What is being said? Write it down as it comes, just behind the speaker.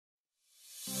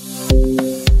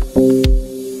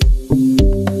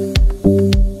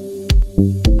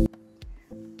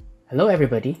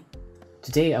everybody,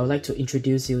 today I would like to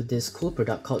introduce you this cool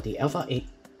product called the iFLYTEK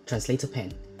Translator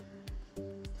pen.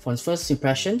 For its first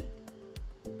impression,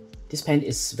 this pen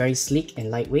is very sleek and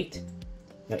lightweight.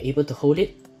 You're able to hold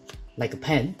it like a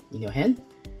pen in your hand.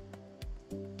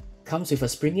 Comes with a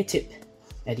springy tip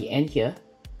at the end here.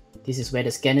 This is where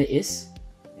the scanner is,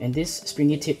 and this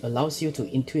springy tip allows you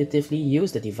to intuitively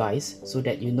use the device so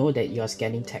that you know that you are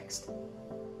scanning text.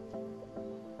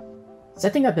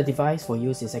 Setting up the device for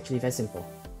use is actually very simple.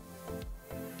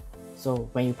 So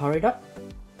when you power it up,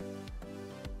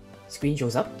 screen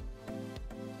shows up.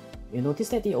 You notice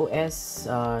that the OS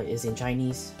is in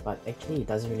Chinese, but actually it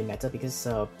doesn't really matter because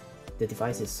the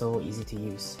device is so easy to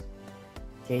use.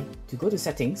 Okay, to go to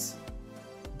settings,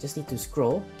 you just need to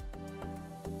scroll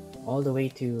all the way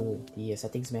to the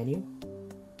settings menu.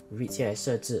 Reads here as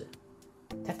设置.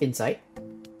 Tap inside.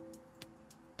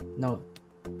 Now,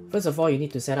 first of all, you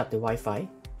need to set up the Wi-Fi.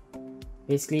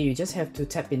 Basically, you just have to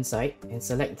tap inside and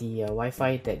select the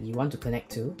Wi-Fi that you want to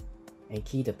connect to and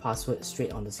key the password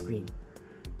straight on the screen.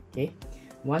 Okay,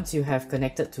 once you have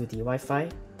connected to the Wi-Fi,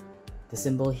 the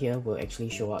symbol here will actually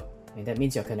show up, and that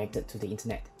means you're connected to the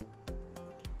internet.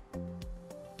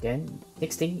 Then,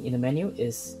 next thing in the menu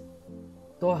is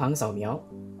多行扫描.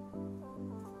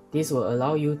 This will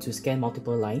allow you to scan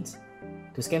multiple lines.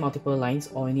 To scan multiple lines,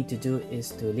 all you need to do is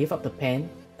to lift up the pen.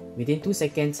 Within 2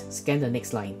 seconds, scan the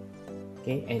next line.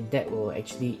 Okay, and that will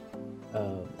actually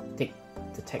take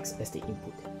the text as the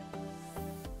input.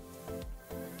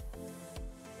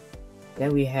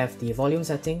 Then we have the volume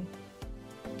setting,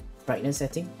 brightness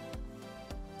setting,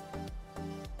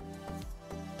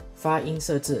 发音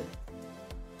设置.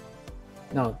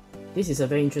 Now, this is a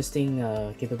very interesting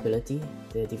capability.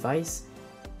 The device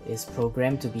is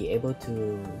programmed to be able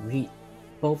to read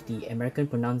both the American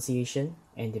pronunciation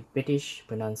and the British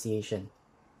pronunciation.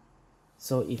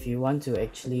 So if you want to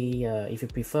actually, if you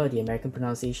prefer the American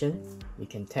pronunciation, you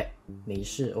can tap 美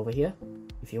式 over here.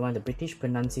 If you want the British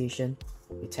pronunciation,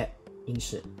 you tap 英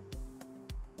式.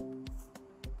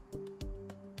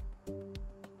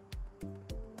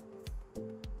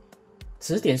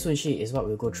词典顺序 is what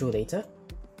we'll go through later.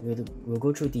 We'll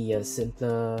go through the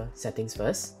simpler settings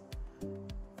first.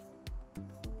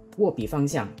 握笔方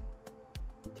向.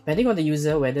 Depending on the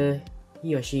user, whether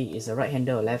he or she is a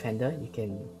right-hander or left-hander, you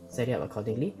can set it up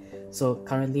accordingly. So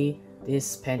currently,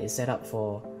 this pen is set up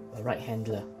for a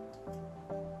right-hander.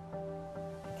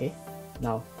 Okay,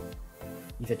 now,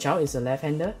 if your child is a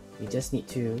left-hander, you just need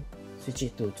to switch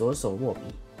it to 左手握笔.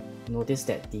 Notice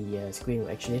that the screen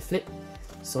will actually flip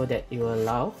so that it will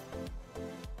allow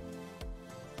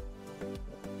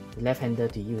the left-hander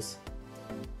to use.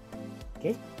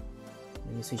 Okay,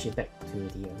 let me switch it back to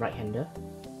the right-hander.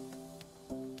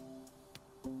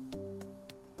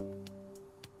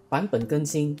 版本更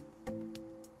新.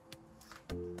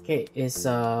 Okay, is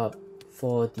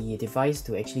for the device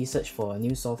to actually search for a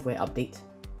new software update.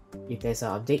 If there's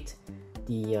an update,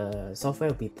 the software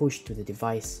will be pushed to the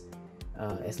device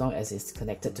as long as it's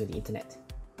connected to the internet.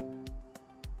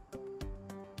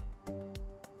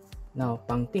 Now,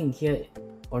 绑定 here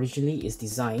originally is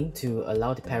designed to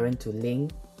allow the parent to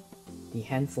link the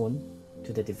handphone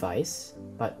to the device,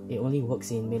 but it only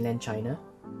works in mainland China.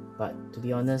 But to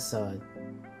be honest,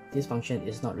 this function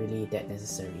is not really that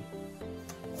necessary.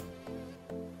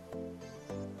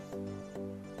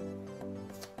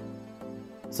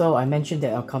 So I mentioned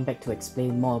that I'll come back to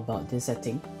explain more about this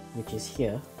setting, which is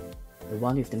here, the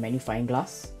one with the magnifying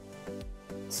glass.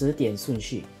 词典顺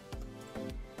序.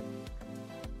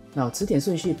 Now, 词典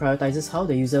顺序 prioritizes how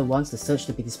the user wants the search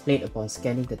to be displayed upon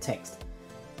scanning the text.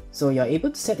 So you're able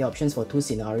to set the options for 2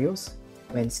 scenarios,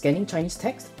 when scanning Chinese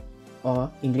text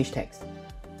or English text.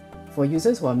 For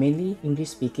users who are mainly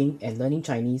English speaking and learning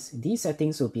Chinese, these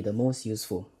settings will be the most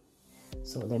useful.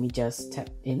 So let me just tap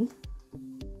in.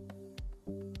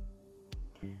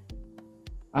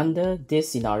 Under this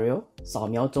scenario, 扫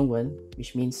描中文,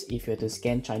 which means if you are to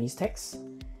scan Chinese text,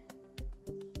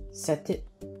 set it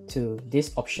to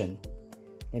this option.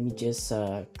 Let me just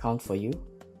count for you.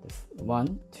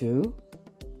 1, 2,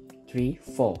 3,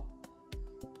 4.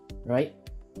 Right?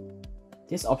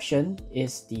 This option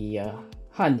is the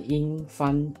汉英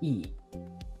翻译.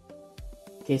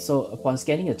 Okay, so upon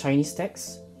scanning the Chinese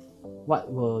text,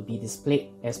 what will be displayed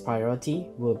as priority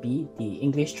will be the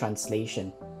English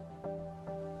translation.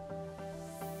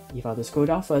 If I were to scroll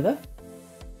down further,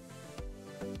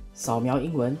 扫描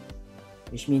英文,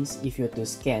 which means if you were to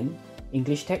scan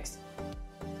English text,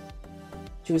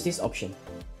 choose this option,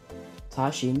 查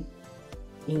询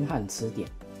英汉词典.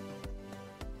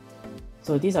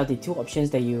 So these are the 2 options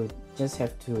that you just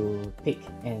have to pick,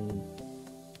 and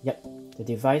yep, the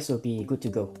device will be good to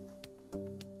go.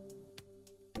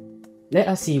 Let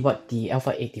us see what the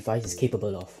iFLYTEK device is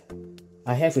capable of.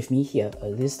 I have with me here a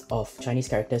list of Chinese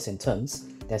characters and terms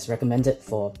that's recommended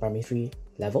for primary 3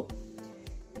 level.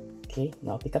 Okay,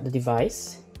 now pick up the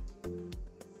device.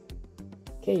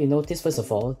 Okay, you notice first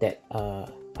of all that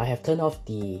I have turned off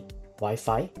the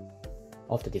Wi-Fi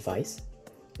of the device.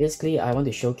 Basically, I want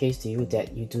to showcase to you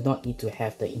that you do not need to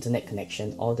have the internet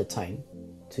connection all the time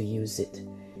to use it.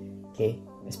 Okay,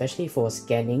 especially for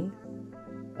scanning,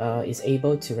 it's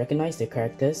able to recognize the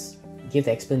characters, give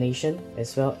the explanation,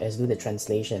 as well as do the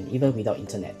translation even without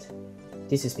internet.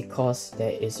 This is because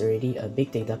there is already a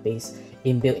big database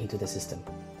inbuilt into the system.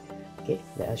 Okay,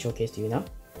 let us showcase to you now.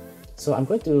 So I'm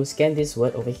going to scan this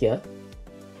word over here.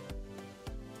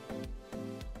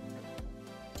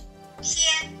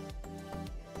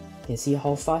 You can see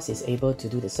how fast it's able to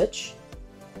do the search,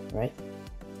 right?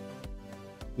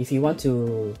 If you want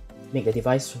to make the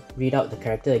device read out the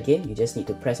character again, you just need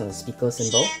to press on the speaker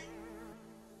symbol.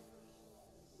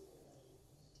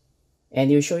 And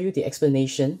it will show you the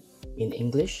explanation in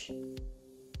English,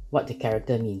 what the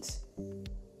character means.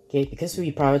 Okay, because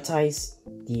we prioritize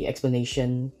the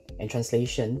explanation and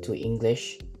translation to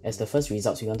English as the first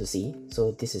results we want to see,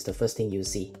 so this is the first thing you'll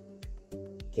see.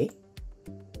 Okay.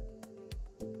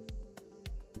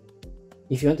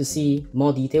 If you want to see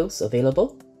more details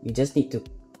available, you just need to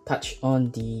touch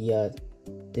on the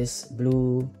this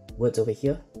blue words over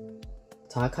here,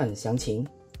 查看详情.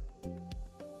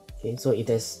 Okay, so if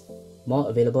there's more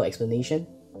available explanation,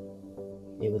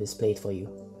 it will display it for you.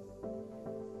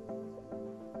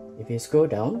 If you scroll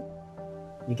down,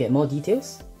 you get more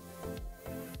details.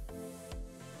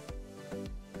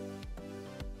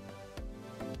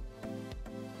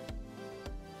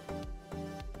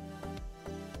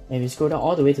 And if you scroll down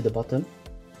all the way to the bottom,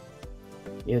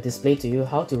 it will display to you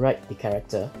how to write the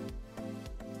character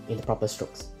in the proper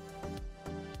strokes.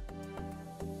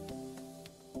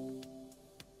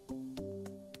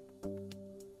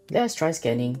 Let us try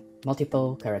scanning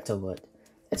multiple character word.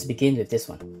 Let's begin with this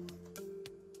one.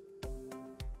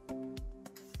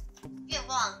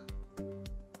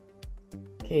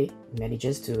 Okay, it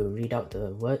manages to read out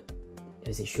the word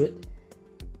as it should.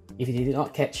 If you did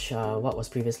not catch what was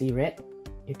previously read,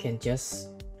 you can just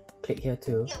click here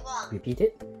to repeat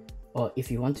it. Or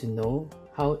if you want to know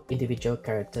how individual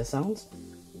character sounds,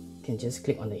 you can just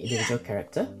click on the individual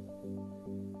character.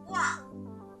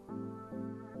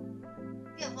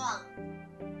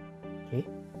 Okay.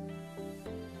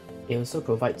 It also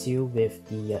provides you with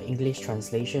the English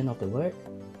translation of the word.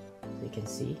 So you can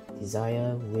see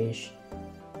desire, wish.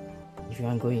 If you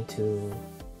want going to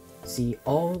see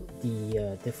all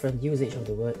the different usage of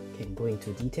the word, you can go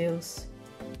into details.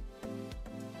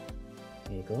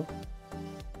 There you go.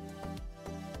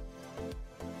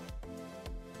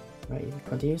 Right,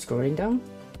 continue scrolling down.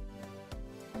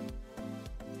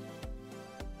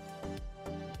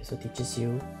 It also teaches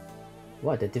you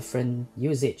what are the different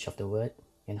usage of the word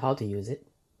and how to use it.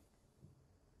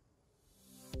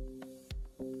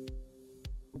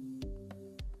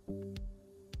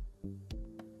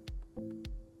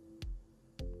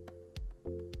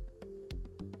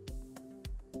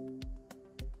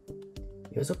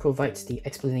 It also provides the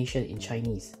explanation in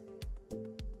Chinese.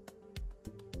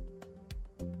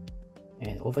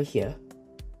 And over here,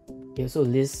 it also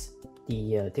lists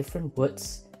the different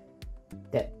words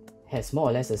that has more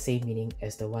or less the same meaning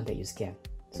as the one that you scan.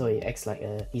 So it acts like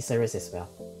a thesaurus as well.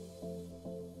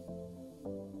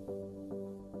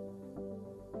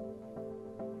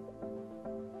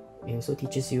 It also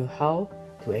teaches you how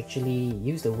to actually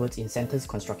use the words in sentence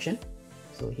construction.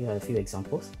 So here are a few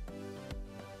examples.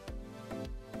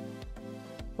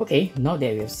 Okay, now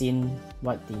that we have seen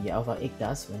what the iFLYTEK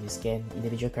does when we scan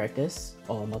individual characters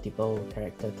or multiple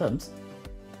character terms,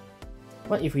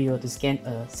 what if we were to scan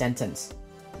a sentence?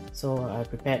 So I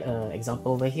prepared an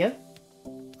example over here.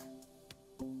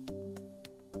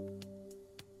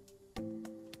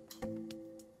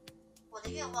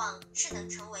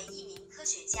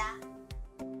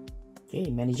 Okay,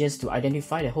 it manages to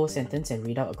identify the whole sentence and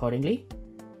read out accordingly.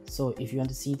 So if you want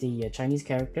to see the Chinese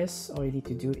characters, all you need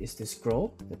to do is to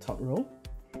scroll the top row.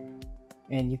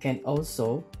 And you can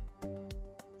also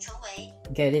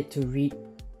get it to read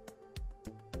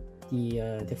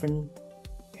the different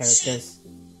characters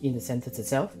in the sentence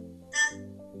itself.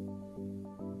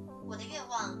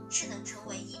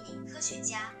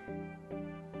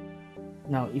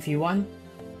 Now, if you want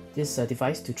this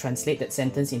device to translate that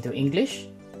sentence into English,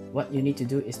 what you need to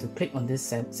do is to click on this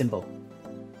symbol.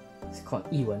 It's called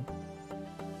译文.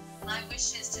 My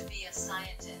wish is to be a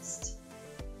scientist.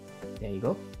 There you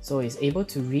go. So it's able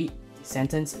to read the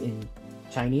sentence in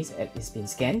Chinese as it's been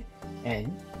scanned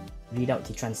and read out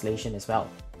the translation as well.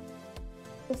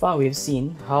 So far we've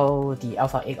seen how the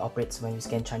iFLYTEK operates when you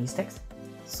scan Chinese text.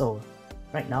 So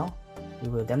right now we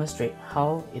will demonstrate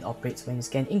how it operates when you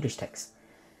scan English text.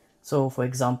 So for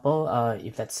example,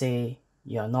 if let's say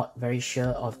you are not very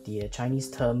sure of the Chinese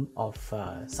term of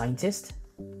scientist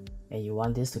and you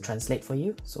want this to translate for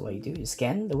you, so what you do, you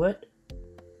scan the word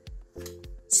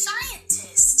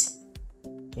Scientist.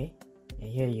 okay, and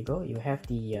here you go, you have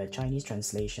the Chinese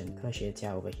translation 科学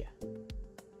家 over here.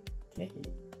 Okay,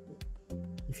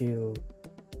 if you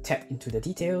tap into the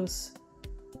details,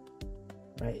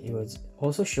 right, it will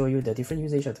also show you the different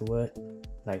usage of the word,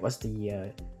 like what's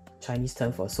the Chinese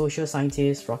term for social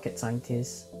scientist, rocket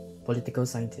scientist, political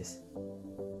scientist.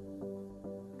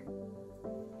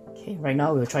 Okay, right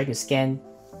now we'll try to scan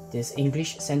this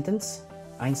English sentence.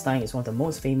 Einstein is one of the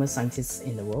most famous scientists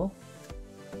in the world.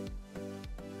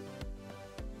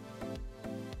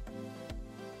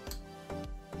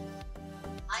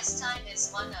 Einstein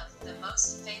is one of the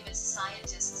most famous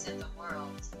scientists in the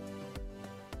world.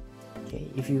 Okay,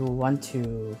 if you want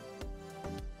to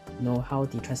know how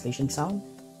the translation sound,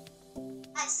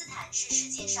 爱斯坦是世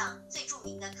界上最著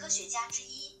名的科学家之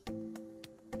一。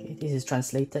 okay, this is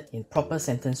translated in proper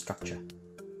sentence structure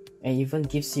and even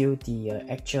gives you the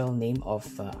actual name of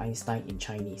Einstein in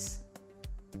Chinese.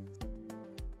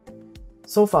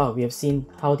 So far, we have seen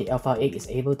how the iFLYTEK is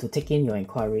able to take in your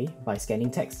inquiry by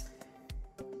scanning text.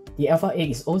 The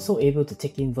iFLYTEK is also able to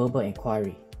take in verbal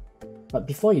inquiry. But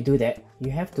before you do that,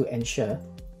 you have to ensure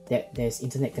that there's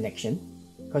internet connection,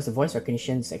 because the voice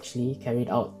recognition is actually carried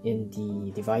out in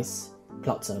the device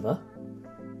cloud server.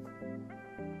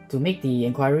 To make the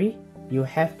inquiry, you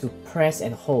have to press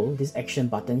and hold this action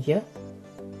button here.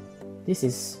 This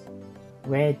is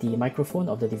where the microphone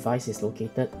of the device is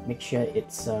located. Make sure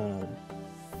it's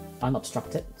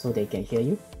unobstructed so they can hear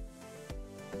you.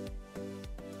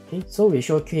 Okay, so we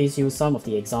showcase you some of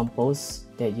the examples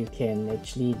that you can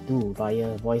actually do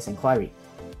via voice inquiry.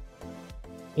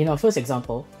 In our first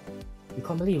example, we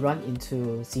commonly run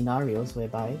into scenarios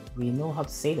whereby we know how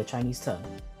to say the Chinese term,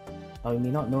 but we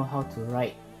may not know how to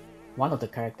write one of the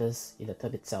characters in the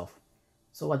term itself.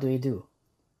 So what do?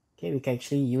 Okay, we can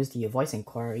actually use the voice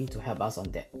inquiry to help us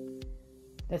on that.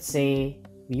 Let's say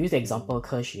we use the example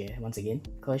科学 once again.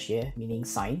 科学 meaning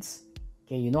science.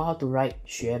 Okay, you know how to write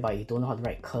学 but you don't know how to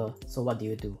write 科. So what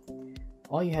do?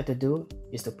 All you have to do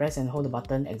is to press and hold the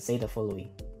button and say the following.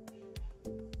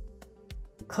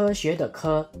 科学的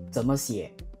科怎么写?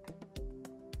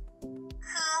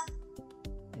 科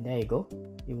And there you go.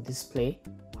 It will display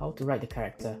how to write the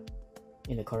character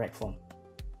in the correct form.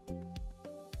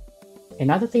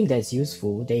 Another thing that's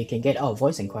useful that you can get out of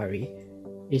voice inquiry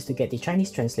is to get the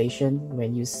Chinese translation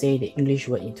when you say the English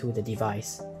word into the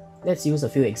device. Let's use a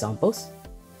few examples.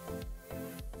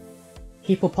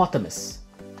 Hippopotamus.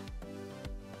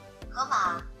 河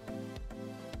马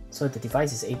So the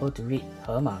device is able to read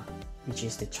河马, which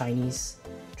is the Chinese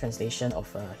translation of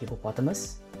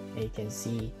hippopotamus, and you can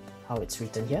see how it's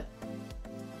written here.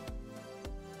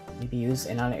 Maybe use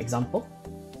another example.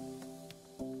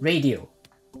 Radio.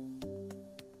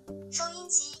 收音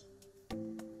机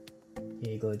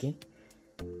Here you go again.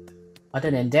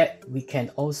 Other than that, we can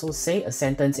also say a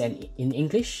sentence in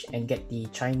English and get the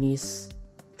Chinese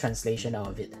translation out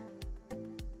of it.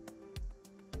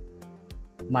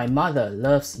 My mother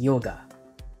loves yoga.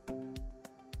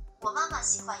 我妈妈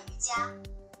喜欢瑜伽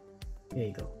Here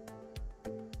you go.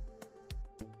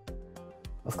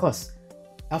 Of course,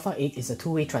 iFLYTEK is a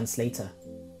two-way translator.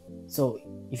 So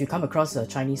if you come across a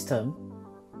Chinese term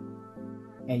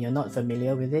and you're not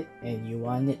familiar with it and you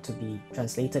want it to be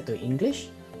translated to English,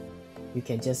 you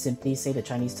can just simply say the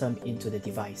Chinese term into the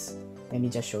device. Let me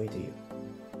just show it to you.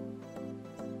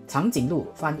 长颈鹿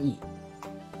翻译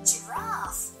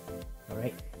Giraffe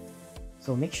Alright,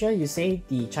 so make sure you say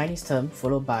the Chinese term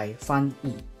followed by 翻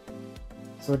译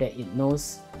so that it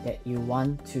knows that you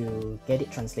want to get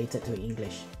it translated to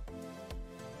English.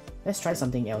 Let's try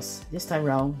something else. This time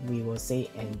round, we will say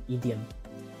an idiom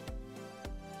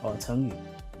or 成语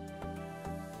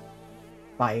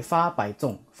百发百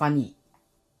中翻译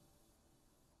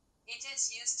It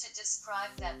is used to describe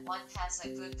that one has a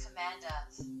good command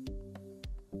of.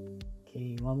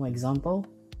 Okay, one more example.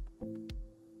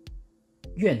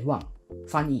 愿望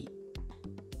翻译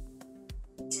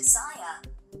Desire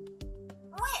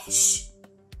Wish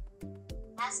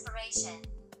Aspiration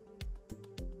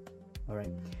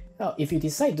Alright. Now, if you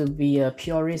decide to be a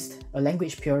purist, a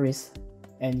language purist,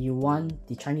 and you want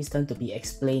the Chinese term to be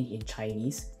explained in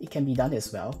Chinese, it can be done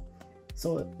as well.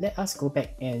 So let us go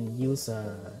back and use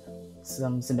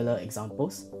some similar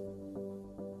examples.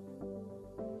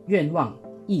 愿望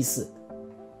意思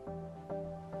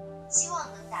希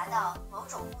望能达到某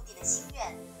种目的的心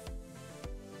愿。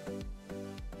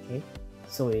Okay,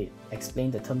 so it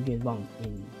explained the term 愿望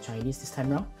in Chinese this time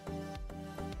round.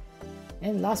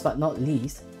 And last but not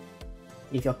least,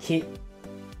 if your kid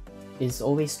is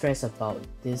always stressed about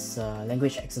this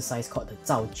language exercise called the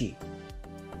造句,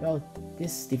 well,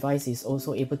 this device is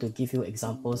also able to give you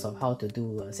examples of how to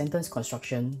do sentence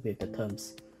construction with the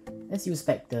terms. Let's use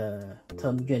back the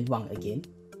term 愿望 again.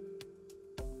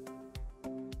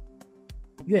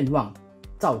 愿望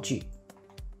造句。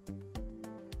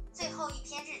最后一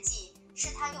篇日记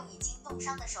是他用已经冻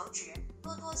伤的手指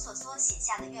哆哆嗦嗦写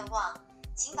下的愿望，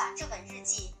请把这本日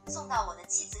记送到我的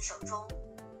妻子手中。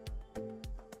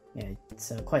Yeah,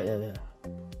 it's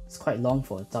quite long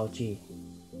for 造句,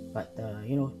 but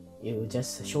you know, it will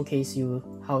just showcase you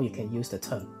how you can use the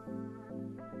term.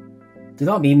 Do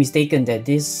not be mistaken that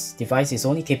this device is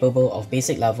only capable of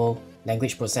basic level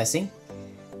language processing.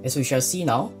 As we shall see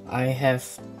now, I have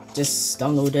just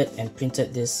downloaded and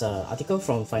printed this article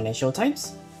from Financial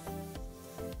Times.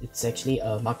 It's actually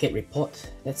a market report.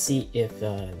 Let's see if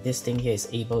this thing here is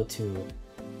able to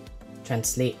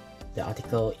translate the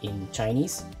article in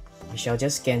Chinese. I shall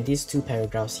just scan these two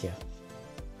paragraphs here.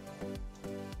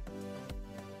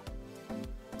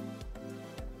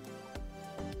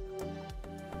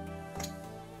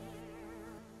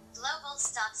 Global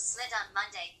stocks slid on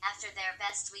Monday after their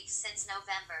best week since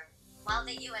November, while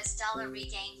the US dollar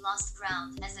regained lost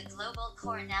ground as the global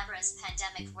coronavirus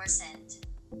pandemic worsened.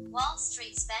 Wall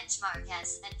Street's benchmark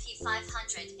S&P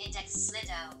 500 index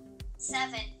slid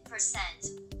 0.7%,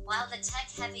 while the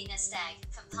tech-heavy Nasdaq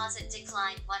composite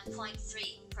declined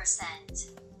 1.3%.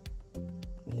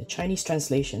 In the Chinese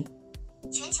translation,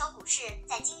 全球股市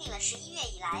在经历了11月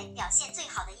以来表现最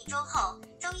好的一周后，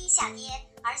周一下跌，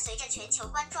而随着全球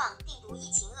冠状病毒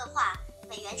疫情恶化，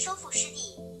美元收复失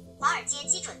地，华尔街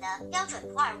基准的标准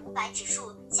普尔500指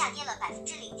数下跌了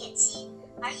0.7%，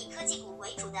而以科技股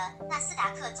为主的纳斯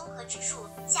达克综合指数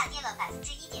下跌了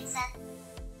1.3%。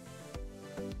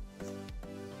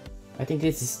I think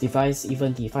this device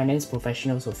even the finance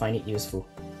professionals will find it useful.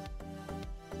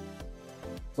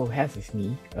 So I have with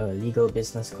me a legal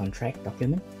business contract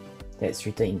document that's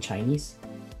written in Chinese.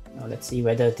 Now let's see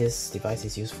whether this device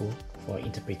is useful for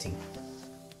interpreting.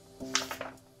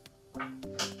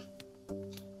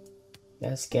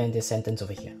 Let's scan this sentence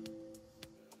over here.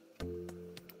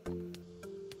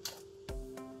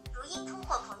 如因通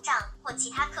货膨胀或其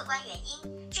他客观原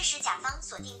因，致使甲方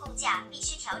锁定共价必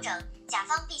须调整，甲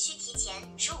方必须提前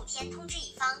15天通知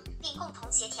乙方，并共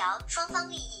同协调双方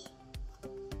利益。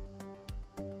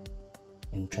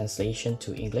In translation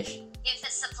to English, If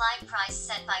the supply price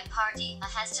set by party A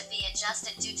has to be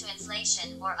adjusted due to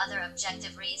inflation or other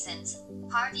objective reasons,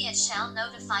 party A shall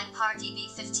notify party B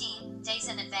 15 days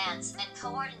in advance and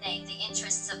coordinate the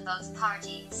interests of both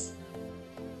parties.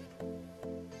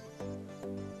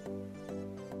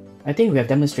 I think we have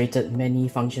demonstrated many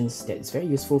functions that is very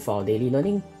useful for our daily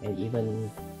learning and even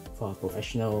for our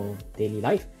professional daily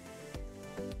life.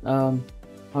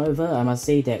 However, I must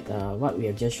say that what we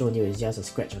have just shown you is just a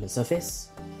scratch on the surface.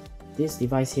 This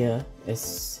device here,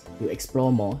 as you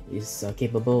explore more, is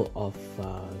capable of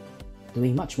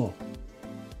doing much more.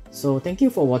 So thank you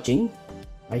for watching.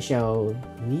 I shall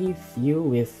leave you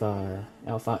with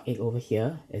iFLYTEK over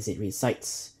here as it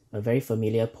recites a very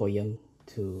familiar poem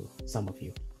to some of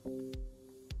you.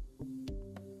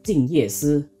 静夜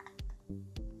思，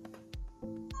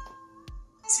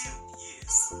静夜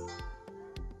思，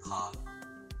唐·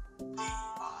李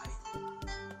白。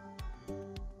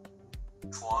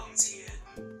窗前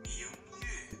明月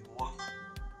光，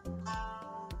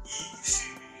疑是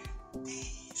地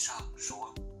上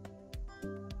霜。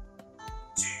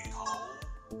举头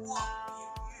望。